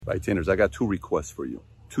Right-Tainers, I got two requests for you,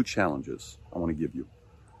 two challenges I want to give you,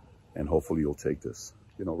 and hopefully you'll take this.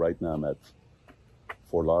 You know, right now I'm at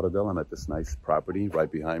Fort Lauderdale. I'm at this nice property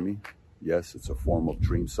right behind me. Yes, it's a form of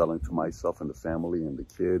dream selling to myself and the family and the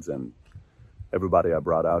kids and everybody I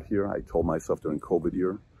brought out here. I told myself during COVID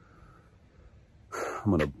year,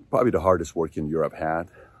 probably the hardest working year I've had,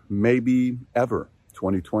 maybe ever,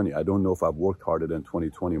 2020. I don't know if I've worked harder than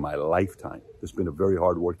 2020 in my lifetime. It's been a very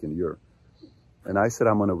hard working year. And I said,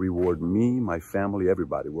 I'm going to reward me, my family,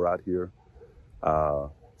 everybody. We're out here,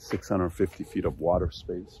 650 feet of water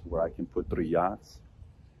space where I can put 3 yachts.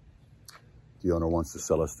 The owner wants to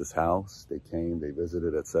sell us this house. They came, they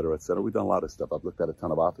visited, et cetera, et cetera. We've done a lot of stuff. I've looked at a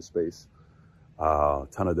ton of office space, a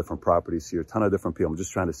ton of different properties here, a ton of different people. I'm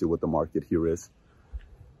just trying to see what the market here is.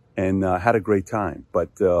 And had a great time.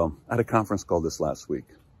 But I had a conference call this last week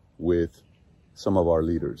with some of our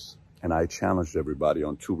leaders. And I challenged everybody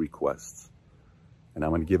on 2 requests. And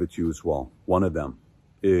I'm going to give it to you as well. One of them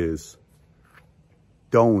is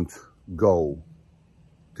don't go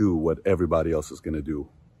do what everybody else is going to do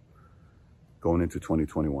going into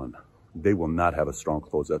 2021. They will not have a strong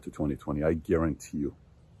close out to 2020. I guarantee you.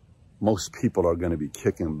 Most people are going to be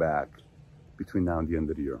kicking back between now and the end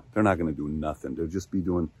of the year. They're not going to do nothing. They'll just be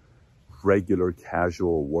doing regular,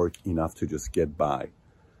 casual work enough to just get by,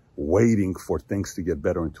 waiting for things to get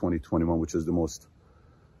better in 2021, which is the most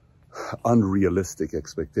unrealistic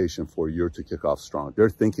expectation for a year to kick off strong. They're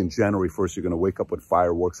thinking January 1st, you're going to wake up with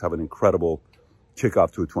fireworks, have an incredible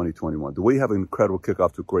kickoff to 2021. The way you have an incredible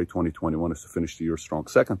kickoff to a great 2021 is to finish the year strong.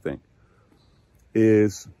 Second thing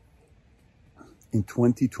is in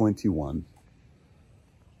 2021,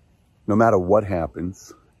 no matter what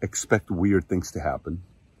happens, expect weird things to happen.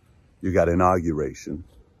 You got inauguration.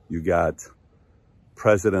 You got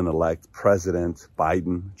President-elect, President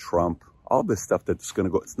Biden, Trump, all this stuff that's going to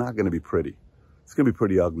go. It's not going to be pretty. It's going to be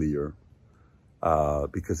pretty ugly year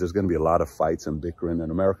because there's going to be a lot of fights and bickering,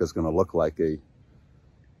 and America's going to look like a,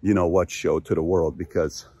 you know what, show to the world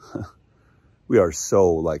because we are so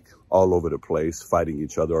like all over the place fighting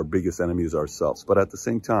each other. Our biggest enemy is ourselves. But at the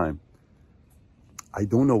same time, I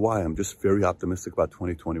don't know why. I'm just very optimistic about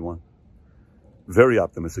 2021. Very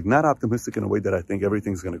optimistic. Not optimistic in a way that I think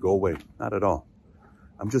everything's going to go away. Not at all.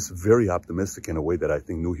 I'm just very optimistic in a way that I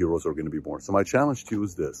think new heroes are going to be born. So my challenge to you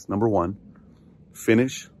is this. Number 1,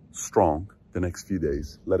 finish strong the next few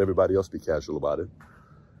days. Let everybody else be casual about it.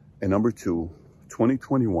 And number 2,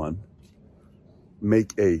 2021,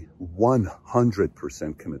 make a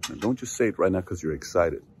 100% commitment. Don't just say it right now because you're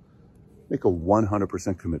excited. Make a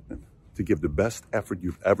 100% commitment to give the best effort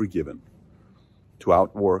you've ever given to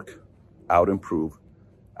outwork, out-improve,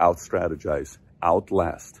 out-strategize,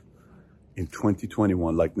 outlast in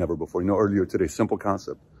 2021 like never before. You know, earlier today, simple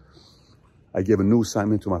concept. I gave a new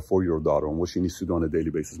assignment to my 4-year-old daughter on what she needs to do on a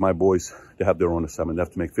daily basis. My boys, they have their own assignment. They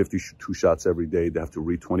have to make 52 shots every day. They have to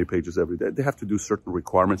read 20 pages every day. They have to do certain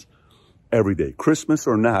requirements every day. Christmas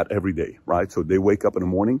or not, every day, right? So they wake up in the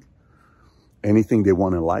morning. Anything they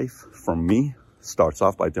want in life from me starts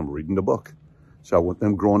off by them reading the book. So I want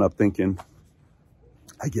them growing up thinking,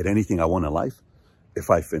 I get anything I want in life if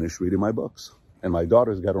I finish reading my books. And my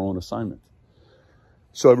daughter's got her own assignment.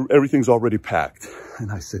 So everything's already packed.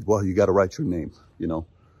 And I said, well, you got to write your name, you know,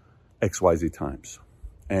 XYZ times.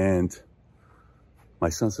 And my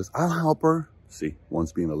son says, I'll help her. See,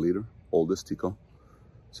 one's being a leader, oldest, Tico.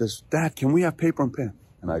 Says, Dad, can we have paper and pen?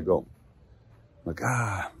 And I go, I'm like,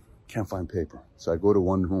 can't find paper. So I go to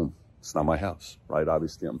one room. It's not my house, right?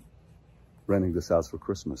 Obviously, I'm renting this house for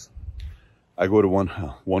Christmas. I go to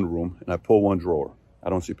one room and I pull one drawer. I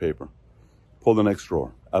don't see paper. Pull the next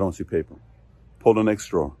drawer. I don't see paper. Pull the next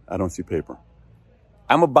drawer. I don't see paper.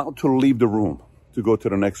 I'm about to leave the room to go to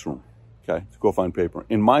the next room, okay, to go find paper.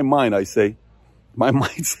 In my mind, I say, my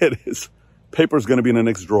mindset is paper's going to be in the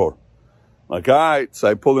next drawer. Like, all right, so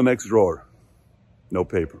I pull the next drawer. No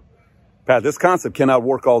paper. Pat, this concept cannot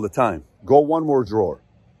work all the time. Go one more drawer.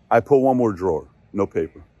 I pull one more drawer. No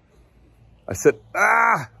paper. I said,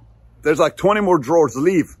 there's like 20 more drawers.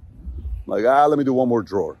 Leave. I'm like, let me do one more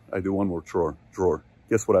drawer. I do one more drawer.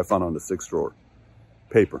 Guess what I found on the 6th drawer?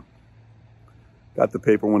 Paper. Got the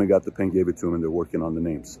paper when I got the pen, gave it to them, and they're working on the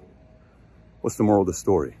names. What's the moral of the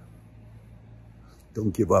story?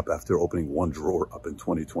 Don't give up after opening one drawer up in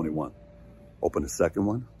 2021. Open the 2nd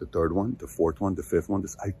one, the 3rd one, the 4th one, the 5th one.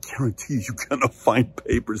 I guarantee you're going to find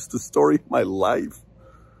papers. The story of my life.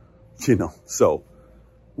 You know, so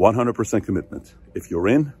 100% commitment. If you're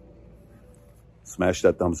in, smash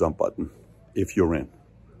that thumbs up button. If you're in.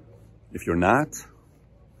 If you're not,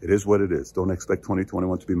 it is what it is. Don't expect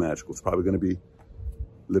 2021 to be magical. It's probably going to be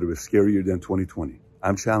a little bit scarier than 2020.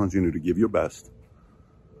 I'm challenging you to give your best,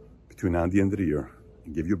 between now and the end of the year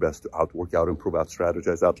and give your best to outwork, out improve, out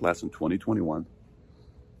strategize, outlast in 2021.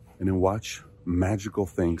 And then watch magical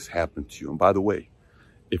things happen to you. And by the way,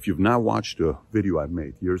 if you've not watched a video I've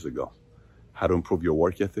made years ago, how to improve your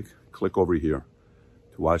work ethic, click over here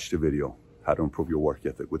to watch the video, how to improve your work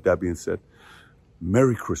ethic. With that being said,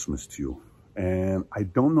 Merry Christmas to you. And I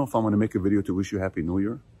don't know if I'm going to make a video to wish you Happy New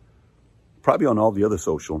Year. Probably on all the other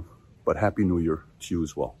social, but Happy New Year to you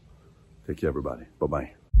as well. Take care, everybody.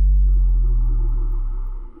 Bye-bye.